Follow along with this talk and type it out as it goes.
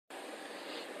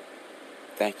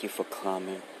Thank you for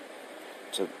coming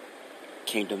to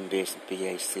Kingdom Business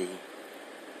BAC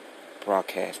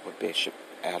broadcast with Bishop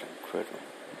Adam Criddle.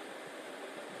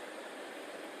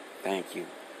 Thank you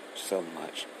so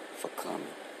much for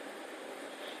coming.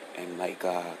 And may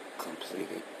God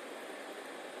complete it.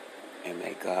 And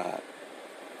may God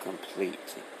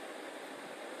complete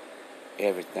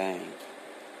everything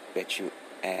that you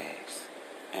ask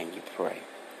and you pray.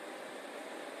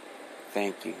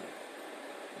 Thank you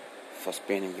for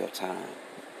spending your time.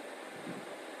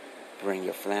 Bring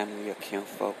your family, your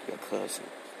kinfolk, your cousins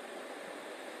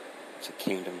to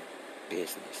Kingdom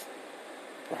Business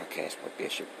broadcast with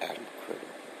Bishop Adam Criddle.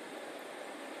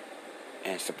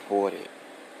 And support it.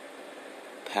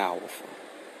 Powerful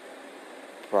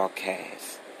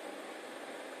broadcast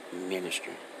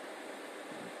ministry.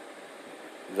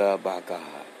 Love by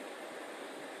God.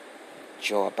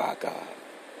 Joy by God.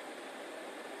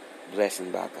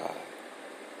 Blessing by God.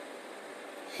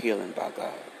 Healing by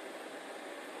God.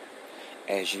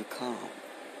 As you come,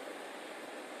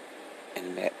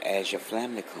 and as your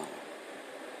family come,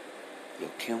 your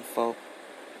kinfolk,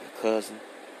 your cousin,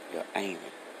 your aunt,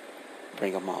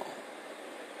 bring them all.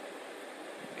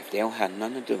 If they don't have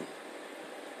nothing to do,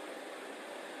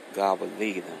 God will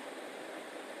lead them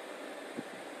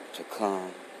to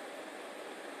come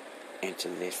and to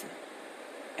listen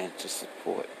and to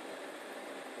support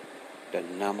the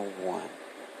number one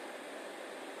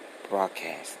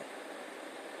broadcasting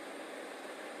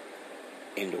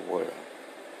in the world,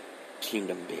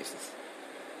 Kingdom Business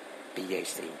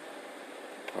BAC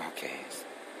broadcast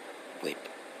with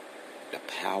the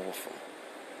powerful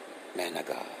man of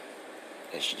God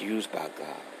that's used by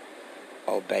God,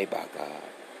 obeyed by God,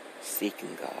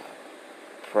 seeking God,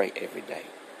 pray every day,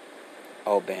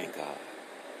 obeying God.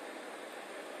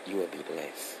 You will be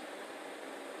blessed.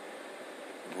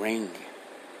 Bring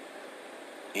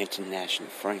international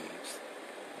friends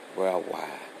worldwide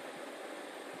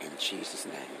in Jesus'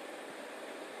 name.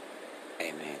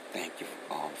 Amen. Thank you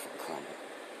all for coming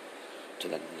to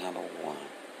the number one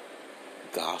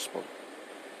gospel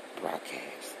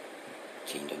broadcast,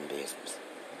 Kingdom Business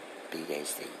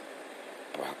BAC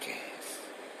broadcast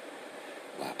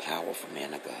by a powerful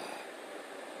man of God,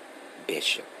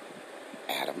 Bishop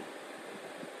Adam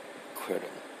Criddle.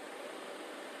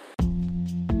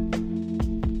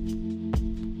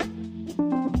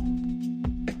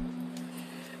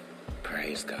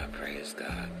 Praise God, praise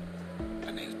God.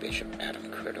 My name is Bishop Adam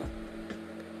Criddle.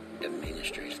 The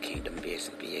ministry is Kingdom Business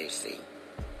BAC.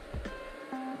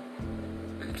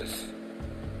 I'm just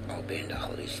obeying the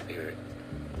Holy Spirit.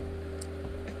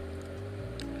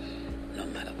 No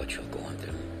matter what you're going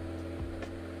through,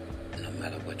 no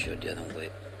matter what you're dealing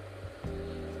with,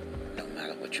 no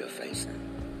matter what you're facing,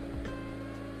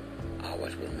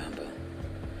 always remember,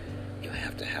 you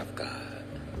have to have God.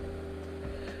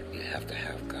 You have to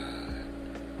have God.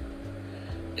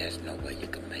 There's no way you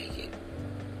can make it.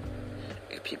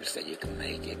 If people say you can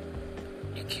make it,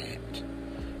 you can't.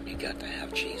 You got to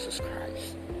have Jesus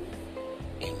Christ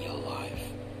in your life,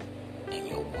 in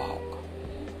your walk,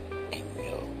 in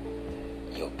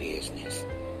your business,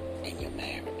 in your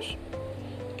marriage,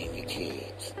 in your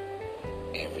kids.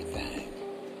 Everything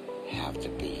have to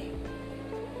be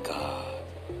God,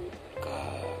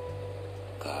 God,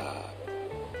 God,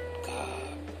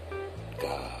 God,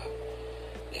 God.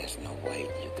 There's no way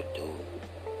you could do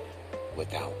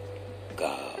without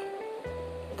God.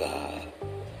 God.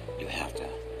 You have to,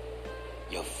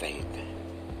 your faith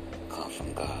come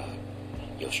from God.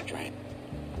 Your strength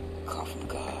come from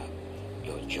God.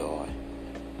 Your joy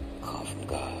come from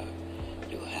God.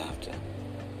 You have to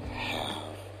have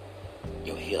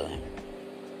your healing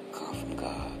come from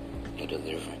God. Your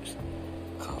deliverance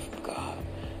come from God.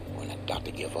 When a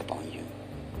doctor give up on you,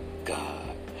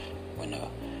 God.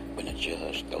 When a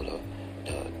judge throw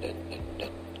the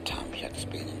time you have to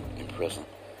spend in prison,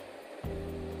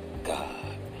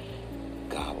 God.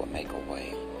 God will make a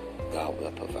way. God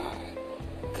will provide.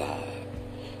 God,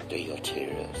 through your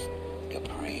tears, your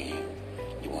praying,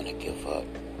 you want to give up,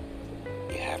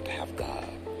 you have to have God.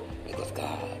 Because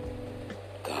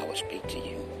God will speak to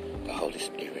you. The Holy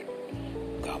Spirit,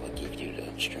 God will give you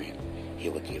the strength. He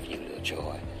will give you the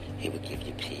joy. He will give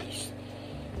you peace.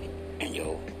 And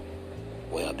your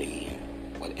well-being,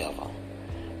 whatever.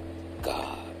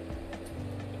 God,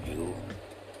 you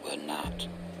will not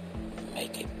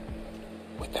make it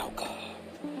without God.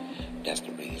 That's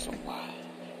the reason why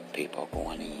people are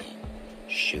going in,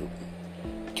 shooting,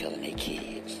 killing their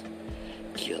kids,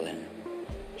 killing,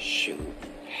 shooting,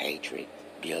 hatred,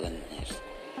 bitterness,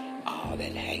 all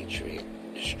that hatred,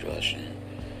 destruction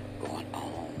going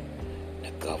on.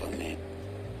 The government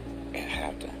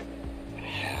have to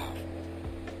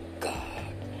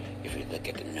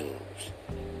relationships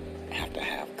have to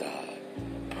have God.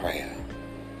 Prayer,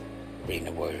 reading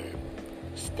the Word,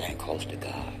 staying close to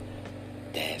God.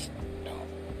 That's the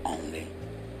only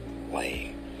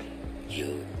way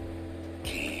you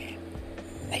can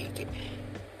make it.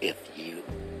 If you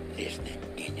listen to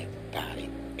anybody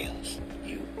else,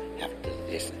 you have to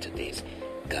listen to this.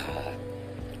 God,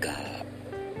 God,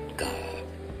 God,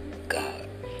 God.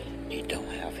 You don't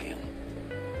have Him.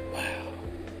 Wow.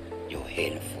 You're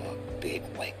heading for a big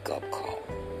wake-up call.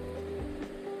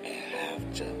 And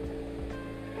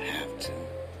have to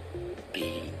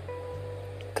be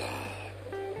God.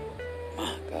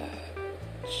 My God.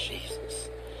 Jesus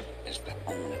is the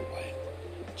only way.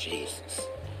 Jesus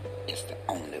is the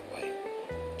only way.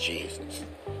 Jesus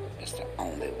is the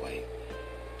only way.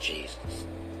 Jesus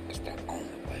is the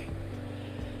only way.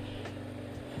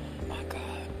 My God.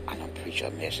 I don't preach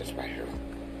a message right here.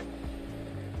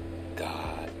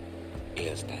 God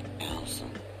is the answer.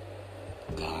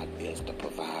 God is the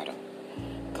provider.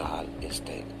 God is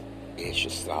the issue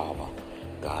solver.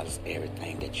 God is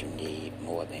everything that you need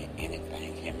more than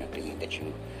anything human being that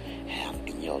you have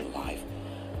in your life.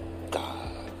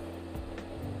 God.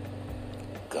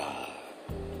 God.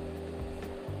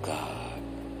 God.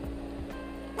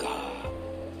 God.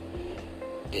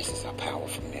 This is a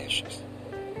powerful message.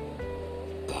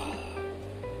 God.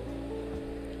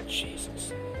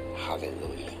 Jesus.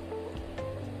 Hallelujah.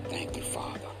 Thank you,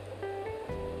 Father.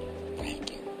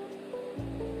 Thank you.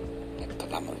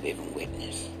 Because I'm a living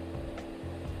witness.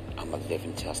 I'm a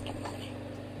living testimony.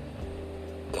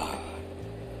 God.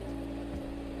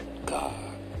 God.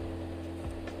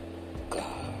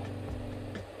 God.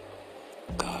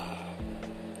 God.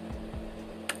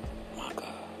 My God.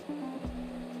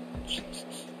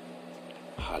 Jesus.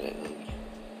 Hallelujah.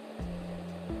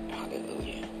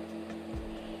 Hallelujah.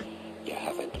 You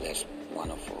have a blessed,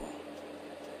 wonderful.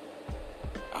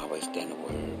 Always stand the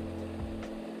Word.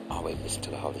 Always listen to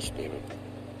the Holy Spirit.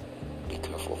 Be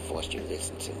careful of voice you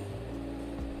listen to.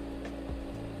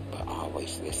 But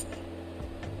always listen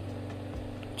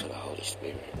to the Holy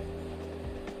Spirit.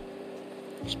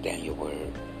 Stand your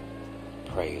Word.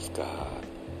 Praise God.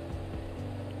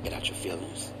 Get out your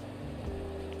feelings.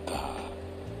 God.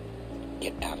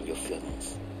 Get out of your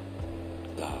feelings.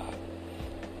 God.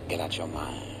 Get out your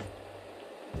mind.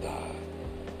 God.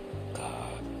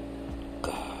 God.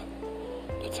 God.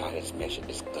 The title of this message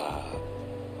is God.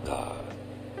 God.